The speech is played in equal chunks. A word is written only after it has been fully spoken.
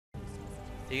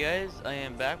Hey guys, I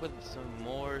am back with some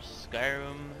more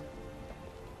Skyrim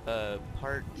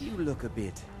part You look a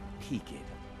bit peaked.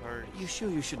 You sure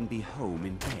you shouldn't be home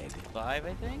in bed? 5,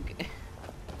 I think.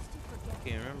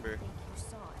 Can't remember.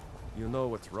 You know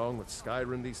what's wrong with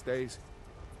Skyrim these days?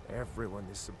 Everyone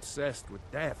is obsessed with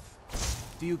death.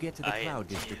 Do you get to the I Cloud am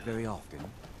District too. very often?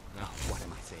 Oh, what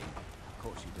am I saying? Of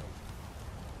course you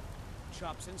don't.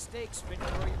 Chops and steaks fit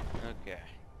for you. Okay.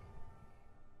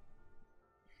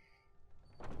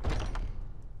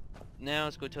 Now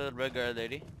let's go tell the red guard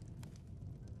lady.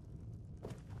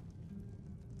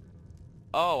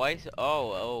 Oh,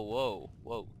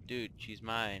 whoa, dude, she's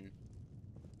mine.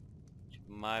 She's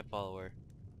my follower,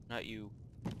 not you.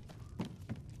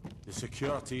 The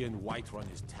security in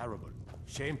Whiterun is terrible.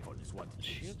 Shameful is what Is it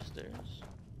she is. upstairs?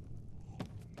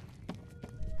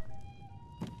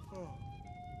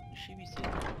 Should she be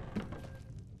sitting there?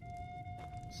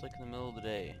 It's like in the middle of the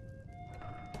day.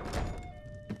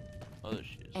 Oh, there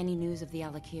she is. Any news of the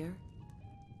Alakir?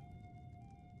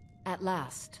 At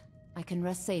last, I can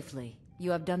rest safely.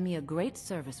 You have done me a great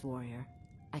service, warrior.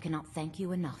 I cannot thank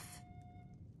you enough.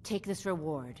 Take this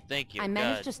reward. Thank you. I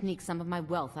managed God. to sneak some of my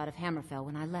wealth out of Hammerfell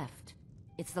when I left.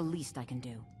 It's the least I can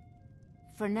do.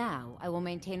 For now, I will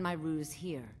maintain my ruse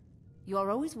here. You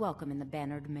are always welcome in the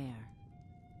Bannered Mare.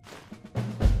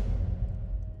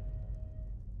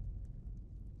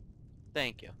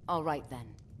 Thank you. All right, then.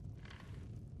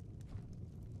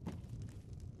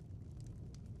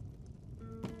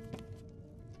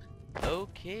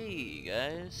 Okay,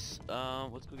 guys.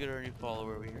 Let's go get our new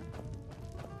follower over here.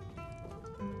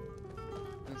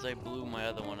 Since I blew my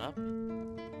other one up.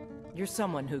 You're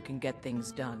someone who can get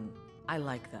things done. I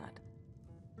like that.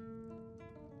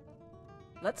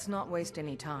 Let's not waste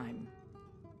any time.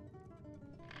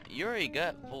 You already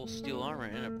got full steel armor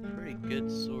and a pretty good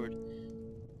sword.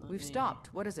 We've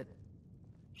stopped. What is it?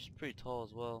 She's pretty tall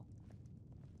as well.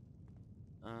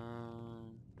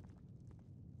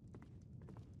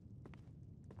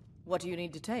 What do you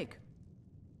need to take?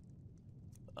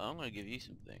 I'm gonna give you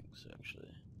some things,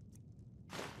 actually.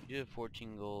 You do have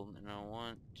 14 gold, and I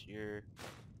want your,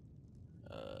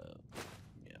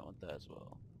 yeah, I want that as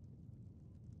well.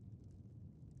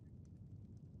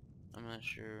 I'm not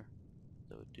sure what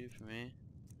that would do for me.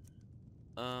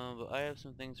 But I have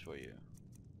some things for you.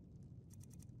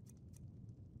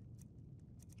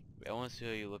 Wait, I want to see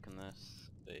how you look in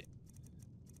this. Wait.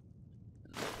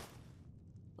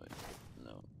 Wait,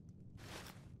 no.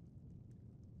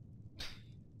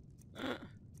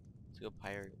 Let's go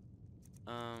pirate.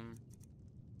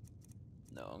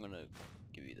 No, I'm gonna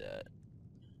give you that.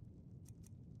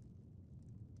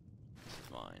 This is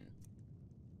mine.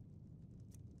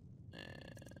 And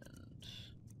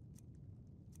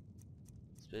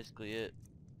that's basically it.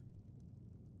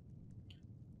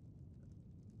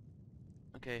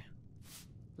 Okay.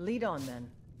 Lead on,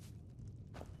 then.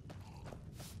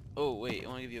 Oh, wait, I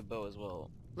want to give you a bow as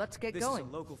well. Let's get This going. is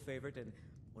a local favorite and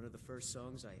one of the first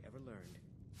songs I ever learned.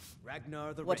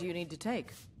 Ragnar the What Red. do you need to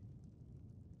take?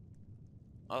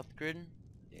 Othgrid?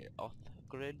 Yeah,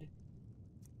 Othgrid.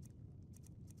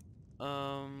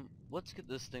 Let's get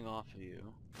this thing off of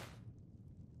you.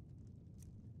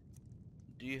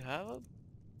 Do you have a...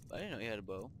 I didn't know you had a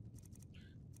bow.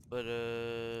 But,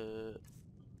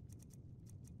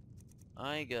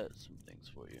 I got some things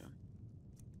for you.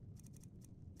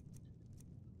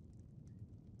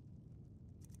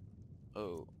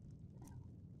 Oh.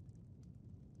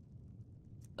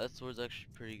 That sword's actually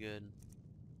pretty good.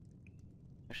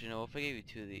 Actually, no, if I gave you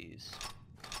 2 of these.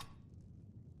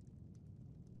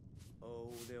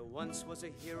 Oh, there once was a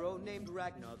hero named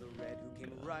Ragnar the Red who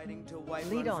came riding to Whiterun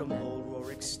Lead on, from then. old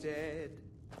Rorikstead.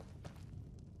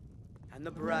 And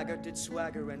the braggart did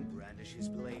swagger and brandish his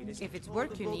blade as he If it's told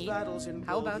work of you bold need, battles in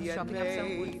how gold about he had chopping up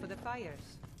some wood made. for the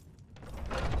fires?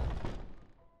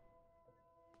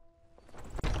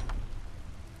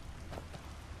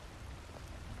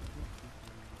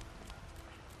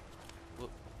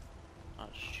 Whoop. Oh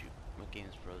shoot, my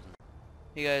game's frozen.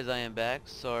 Hey guys, I am back.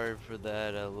 Sorry for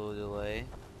that little delay.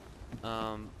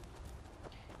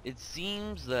 It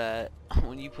seems that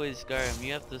when you play Skyrim,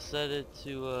 you have to set it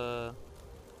to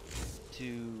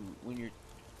when you're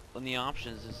on the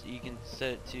options. You can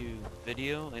set it to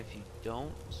video. If you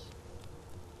don't,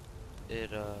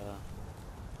 it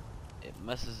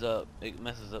messes up. It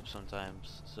messes up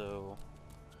sometimes. So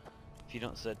if you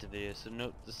don't set it to video, so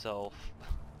note to self: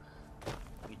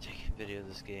 when you take a video of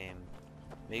this game,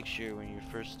 make sure when you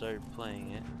first start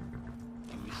playing it,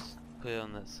 you put it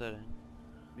on that setting.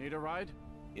 Need a ride?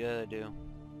 Yeah, I do.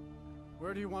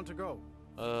 Where do you want to go?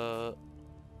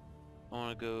 I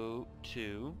want to go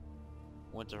to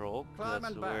Winterhold. Climb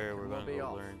That's and back, where and we're we'll going to be go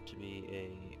off. learn to be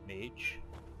a mage.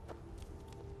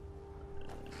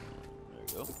 There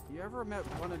we go. You ever met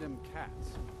one of them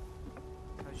cats?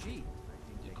 Khajiit, I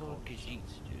think They they call call them themselves.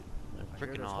 Khajiits, dude. They're I hear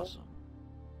freaking there's whole- awesome.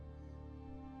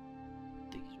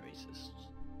 I think he's racist.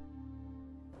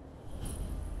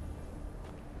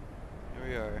 Here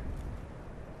we are.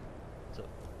 What's up?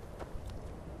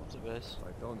 What's up, guys?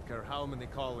 I don't care how many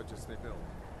colleges they build,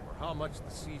 or how much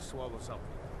the sea swallows up.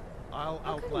 I'll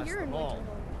How come outlast you're in them all.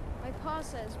 Winterhold? My pa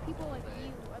says people like you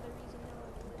are the reason no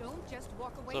one lives. Don't just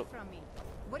walk away So- from me.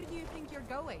 Where do you think you're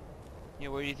going? Yeah,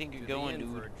 where do you think you're To going, the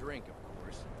inn dude? for a drink, of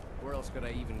course. Where else could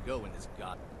I even go in this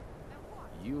god?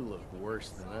 You look worse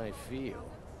than I feel.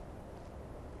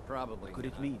 Probably. Could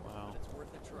it not, mean Wow. but it's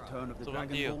worth a try. Return of the So what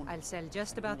do you? Dragonborn? I'll sell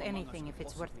just about anything if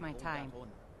it's worth my time.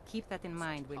 Keep that in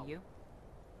mind, will you?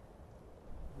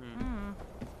 Hmm.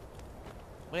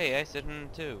 Wait, I said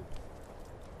too.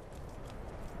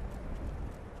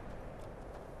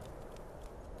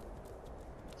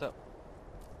 What's up?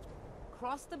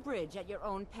 Cross the bridge at your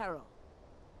own peril.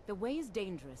 The way is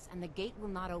dangerous, and the gate will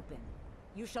not open.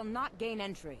 You shall not gain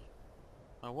entry.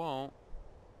 I won't.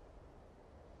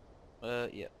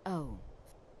 Yeah. Oh.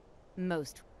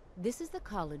 Most. This is the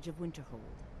College of Winterhold.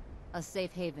 A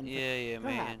safe haven for... Yeah,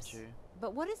 may Perhaps. enter.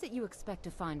 But what is it you expect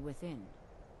to find within?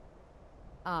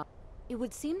 It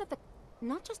would seem that the...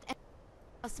 Not just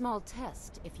a small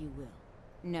test, if you will.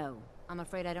 No, I'm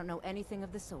afraid I don't know anything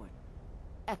of the sort.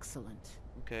 Excellent.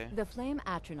 Okay. The Flame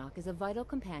Atronach is a vital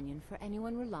companion for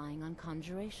anyone relying on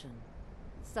conjuration.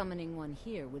 Summoning one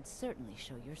here would certainly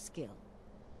show your skill.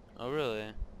 Oh,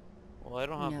 really? Well, I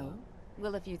don't have No?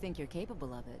 Well, if you think you're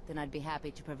capable of it, then I'd be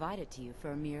happy to provide it to you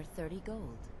for a mere 30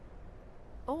 gold.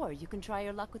 Or you can try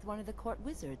your luck with one of the court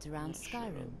wizards around Yeah, sure.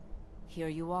 Skyrim. Here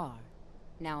you are.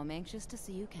 Now I'm anxious to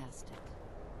see you cast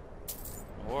it.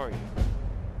 How are you?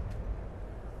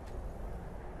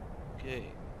 Okay.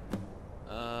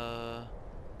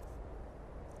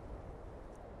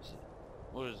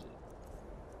 What is it?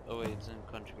 Oh wait, it's in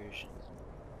conjugations.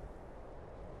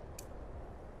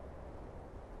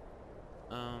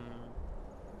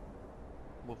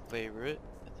 We'll favor it,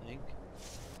 I think.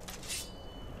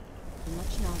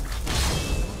 Much knowledge from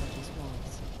the college's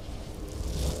walls.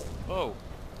 Oh.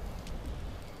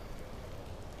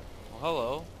 Well,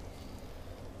 hello.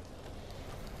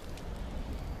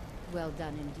 Well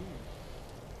done indeed.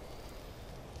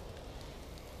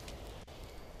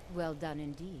 Well done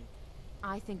indeed.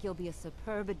 I think you'll be a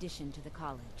superb addition to the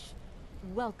college.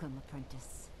 Welcome,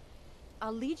 apprentice.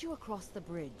 I'll lead you across the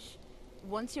bridge.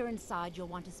 Once you're inside, you'll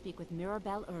want to speak with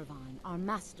Mirabelle Irvine, our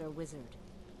master wizard.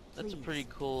 That's a Please, pretty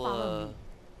follow cool me.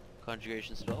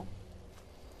 conjugation spell.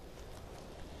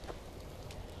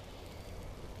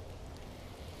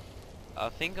 I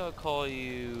think I'll call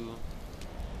you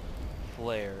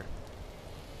Flare.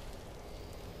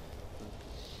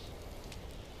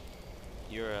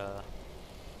 You're a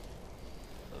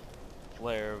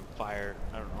flare of fire.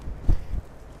 I don't know.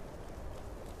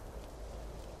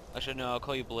 Actually, no. I'll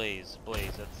call you Blaze.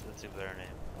 Blaze. That's a better name.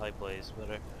 I like Blaze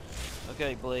better.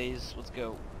 Okay, Blaze. Let's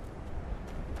go.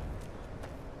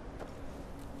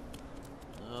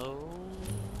 Oh,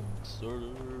 sword.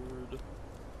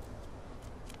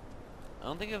 I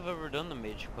don't think I've ever done the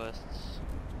mage quests.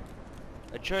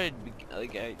 I tried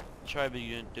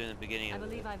doing the beginning I of it.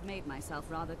 believe I've made myself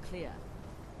rather clear.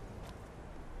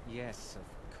 Yes,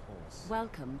 of course.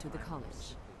 Welcome to the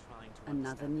college.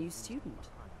 Another new student.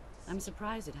 I'm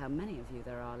surprised at how many of you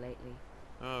there are lately.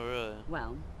 Oh, really?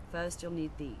 Well, first you'll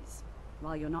need these.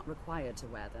 While you're not required to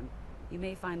wear them, you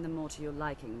may find them more to your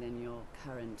liking than your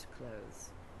current clothes.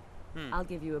 I'll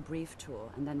give you a brief tour,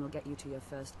 and then we'll get you to your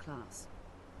first class.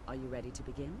 Are you ready to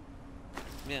begin?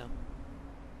 Yeah.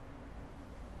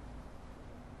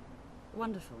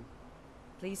 Wonderful.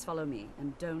 Please follow me,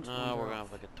 and don't Oh, wander we're gonna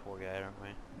off. have like a tour guide, aren't we?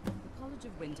 The College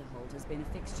of Winterhold has been a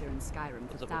fixture in Skyrim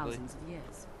What's for up, Ugly? thousands of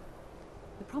years.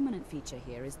 The prominent feature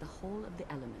here is the Hall of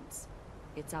the Elements.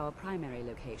 It's our primary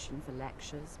location for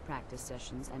lectures, practice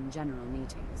sessions, and general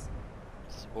meetings.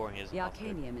 This is boring as The fuck.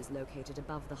 Arcanium is located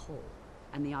above the hall,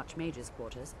 and the Archmage's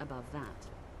quarters above that.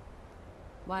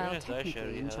 While nice eyeshadow technically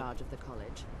you in have. charge of the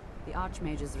college, the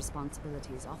Archmage's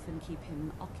responsibilities often keep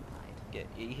him occupied. Yeah,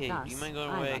 hey, Thus, do you mind going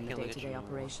I away? I run the can't look at you day-to-day anymore.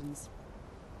 operations.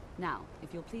 Now,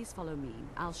 if you'll please follow me,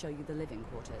 I'll show you the living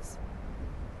quarters.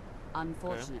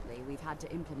 Unfortunately, we've had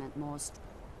to implement more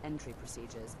entry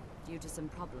procedures due to some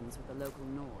problems with the local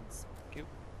Nords. Cute.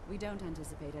 We don't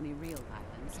anticipate any real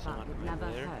violence, Someone but it come in never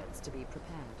later. hurts to be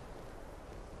prepared.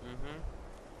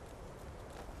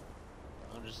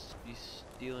 I'll just be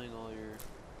stealing all your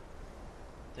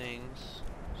things.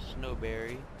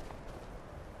 Snowberry.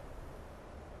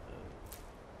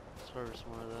 harvest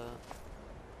more of that.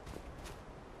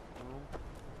 No.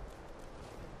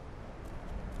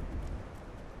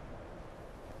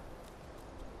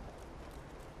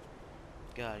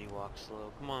 God, you walk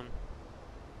slow. Come on.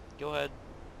 Go ahead.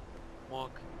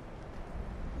 Walk.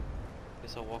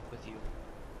 Guess I'll walk with you.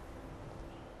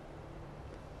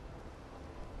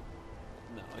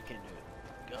 No, I can't do it.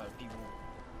 God, people.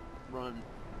 Run.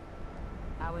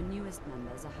 Our newest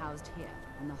members are housed here,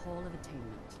 in the Hall of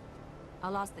Attainment.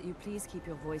 I'll ask that you please keep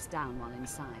your voice down while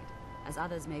inside, as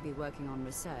others may be working on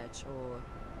research or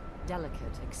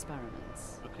delicate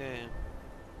experiments. Okay.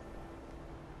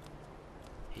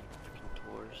 Hate freaking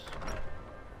tours.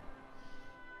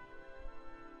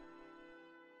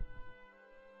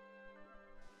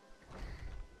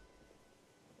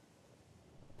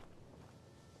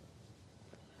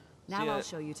 Now I'll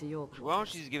show you to your quarters. While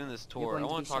she's giving this tour, I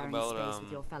want to talk about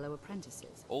your fellow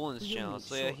apprentices. Olin's channel.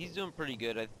 So yeah, he's doing pretty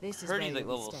good. I heard he's like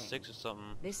level 6 or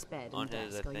something this bed on and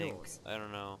his, desk I are think. yours. I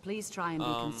don't know. Please try and be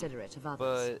considerate of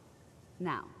others. But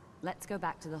now, let's go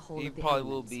back to the Hall he of the probably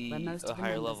will Elements, be where most a of the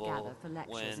higher members level gather for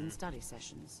lectures when and study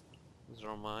sessions. Is it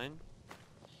on mine?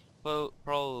 Well,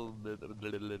 probably.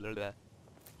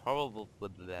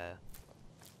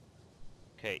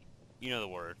 Okay, you know the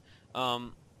word.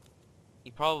 He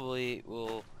probably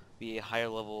will be a higher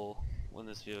level when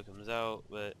this video comes out,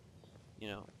 but you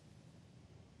know,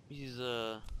 he's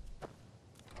doing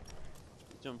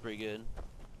pretty good.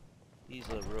 He's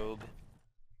a rogue,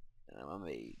 and I'm a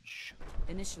mage.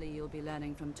 Initially, you'll be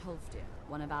learning from Tolfdir,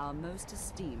 one of our most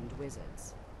esteemed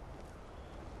wizards.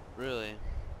 Really?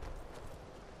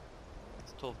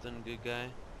 Is Tolfton a good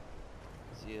guy?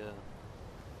 Is he a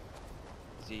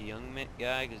young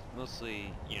guy? Because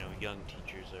mostly, you know, young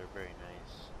teachers are very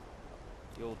nice.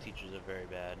 The old teachers are very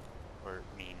bad, or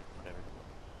mean, whatever.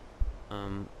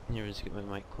 Here, just get my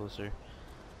mic closer.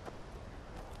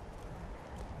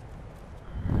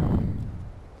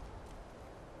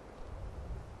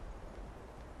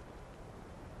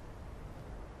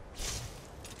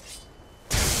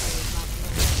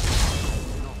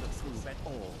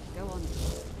 Go on,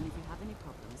 and if you have any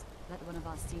problems, let one of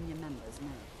our senior members know.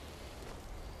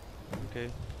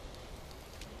 Okay.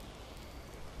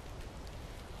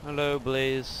 Hello,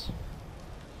 Blaze.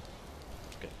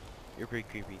 Okay, you're pretty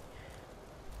creepy.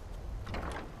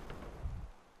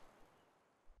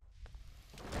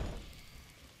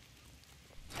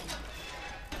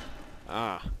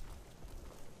 Ah.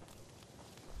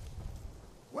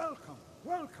 Welcome,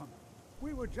 welcome.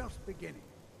 We were just beginning.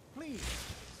 Please,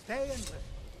 stay and listen.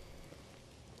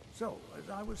 So, as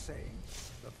I was saying,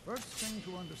 the first thing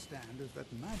to understand is that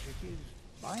magic is,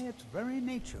 by its very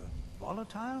nature,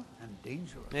 volatile and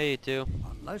dangerous. Hey, you too.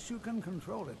 Unless you can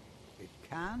control it, it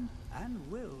can and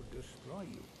will destroy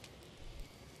you.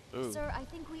 Ooh. Sir, I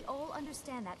think we all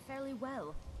understand that fairly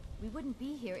well. We wouldn't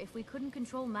be here if we couldn't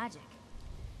control magic.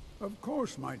 Of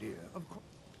course, my dear, of course.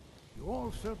 You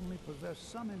all certainly possess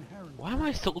some inherent... Why am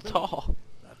I so tall?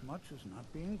 That much is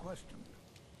not being questioned.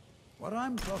 What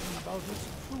I'm talking about is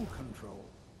true control,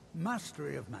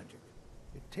 mastery of magic.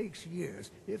 It takes years,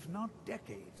 if not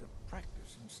decades, of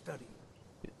practice and study.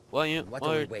 Well, you. What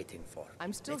are we waiting for?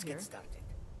 I'm still Let's here. get started.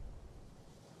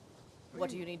 What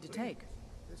do you need to take?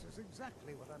 This is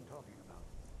exactly what I'm talking about.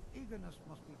 Eagerness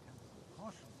must be tempered with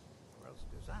caution, or else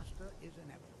disaster is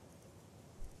inevitable.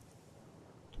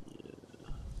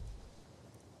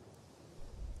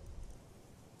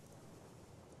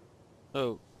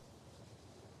 Oh.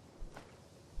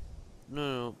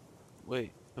 No,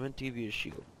 wait. I meant to give you a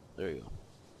shield. There you go.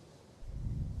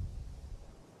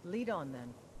 Lead on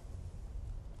then.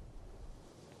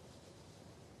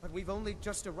 But we've only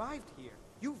just arrived here.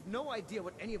 You've no idea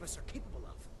what any of us are capable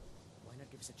of. Why not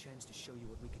give us a chance to show you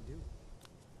what we can do?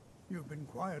 You've been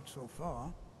quiet so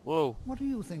far. Whoa. What do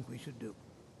you think we should do?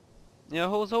 Yeah, I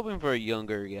was hoping for a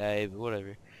younger guy, but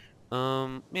whatever.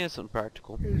 Yeah, something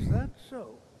practical. Is that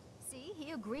so? See,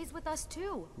 he agrees with us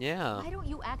too. Yeah. Why don't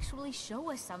you actually show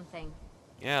us something?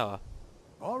 Yeah.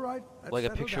 All right, let's like a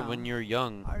settle picture down. when you're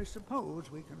young. I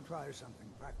suppose we can try something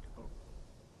practical.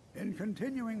 In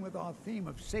continuing with our theme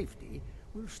of safety,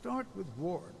 we'll start with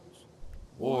wards.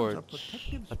 Wards. Are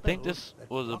protective I think spells this that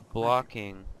was a block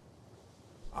blocking. magic.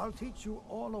 I'll teach you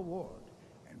all a ward,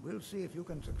 and we'll see if you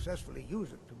can successfully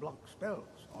use it to block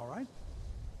spells, all right?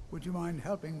 Would you mind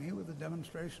helping me with the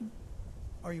demonstration?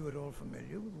 Are you at all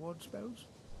familiar with ward spells?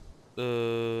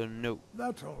 No.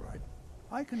 That's all right.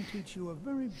 I can teach you a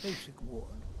very basic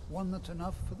ward, one that's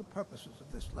enough for the purposes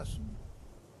of this lesson.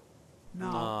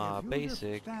 Now, if you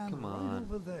basic. just stand Come right on.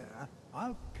 over there,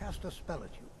 I'll cast a spell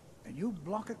at you, and you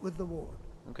block it with the ward.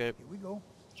 Okay. Here we go.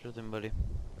 Sure thing, buddy.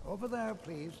 Over there,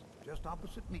 please, just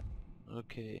opposite me.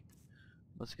 Okay,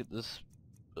 let's get this.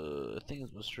 I think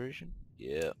it's illustration.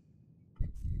 Yeah.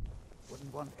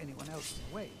 Wouldn't want anyone else in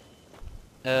the way.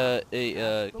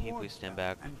 Can you please stand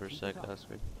back for a sec,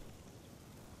 Oscar?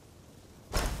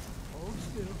 Hold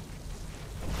still.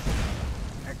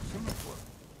 Excellent work.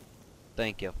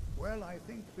 Thank you. Well, I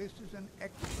think this is an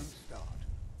excellent start.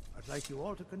 I'd like you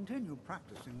all to continue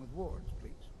practicing with wards,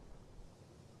 please.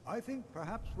 I think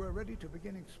perhaps we're ready to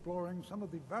begin exploring some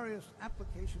of the various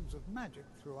applications of magic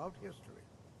throughout history.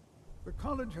 The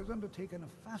college has undertaken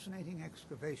a fascinating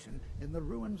excavation in the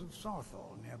ruins of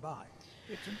Sarthal nearby.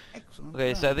 It's an excellent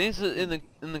Okay, so I think this is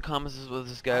in the comments is what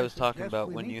this guy was talking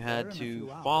about when you had to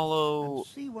follow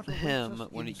him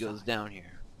when he goes down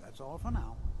here. That's all for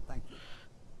now. Thank you.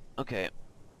 Okay,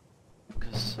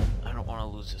 because I don't want to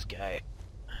lose this guy.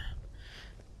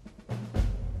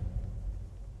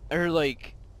 Or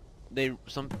like,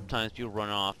 sometimes people run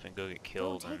off and go get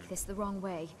killed. Don't take this the wrong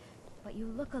way, but you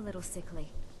look a little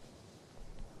sickly.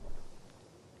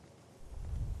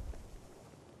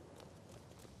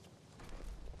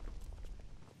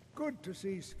 Good to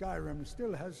see Skyrim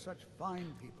still has such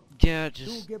fine people. Yeah,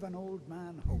 just... To give an old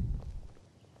man hope.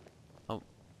 Oh,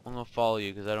 I'm gonna follow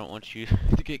you because I don't want you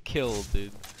to get killed,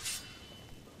 dude.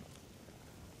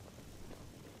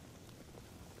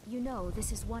 You know,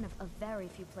 this is one of a very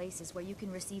few places where you can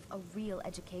receive a real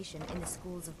education in the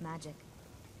schools of magic.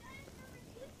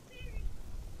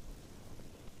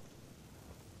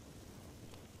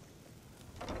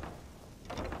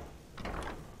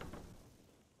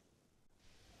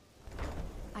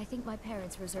 I think my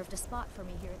parents reserved a spot for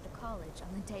me here at the college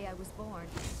on the day I was born.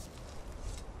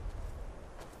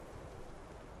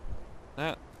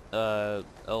 That,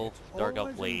 elf, dark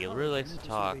elf lady really likes to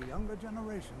talk. The younger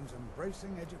generations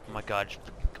embracing education. Oh my god, just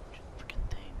freaking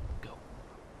thing, go.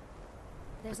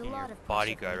 There's a Freaking lot your of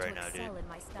bodyguard pressure right for me to now, excel dude. in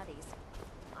my studies.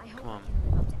 I hope Come I on.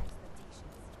 can live up to expectations.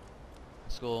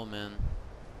 Let's go, man.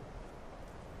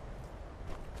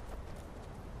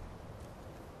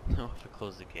 No, if I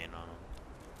close the gate on him.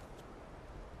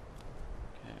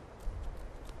 Okay.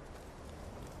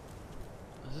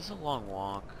 Is this a long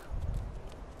walk?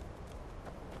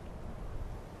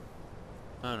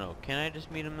 I don't know. Can I just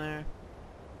meet him there?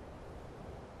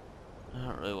 I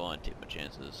don't really want to take my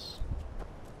chances.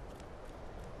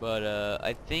 But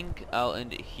I think I'll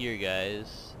end it here,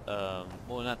 guys.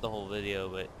 Well, not the whole video,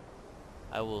 but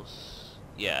I will.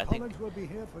 Yeah, I think College will be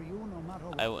here for you no matter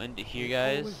what. I will end it here,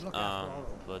 guys.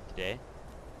 For today,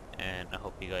 and I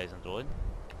hope you guys enjoyed.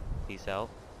 Peace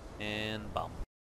out, and bye.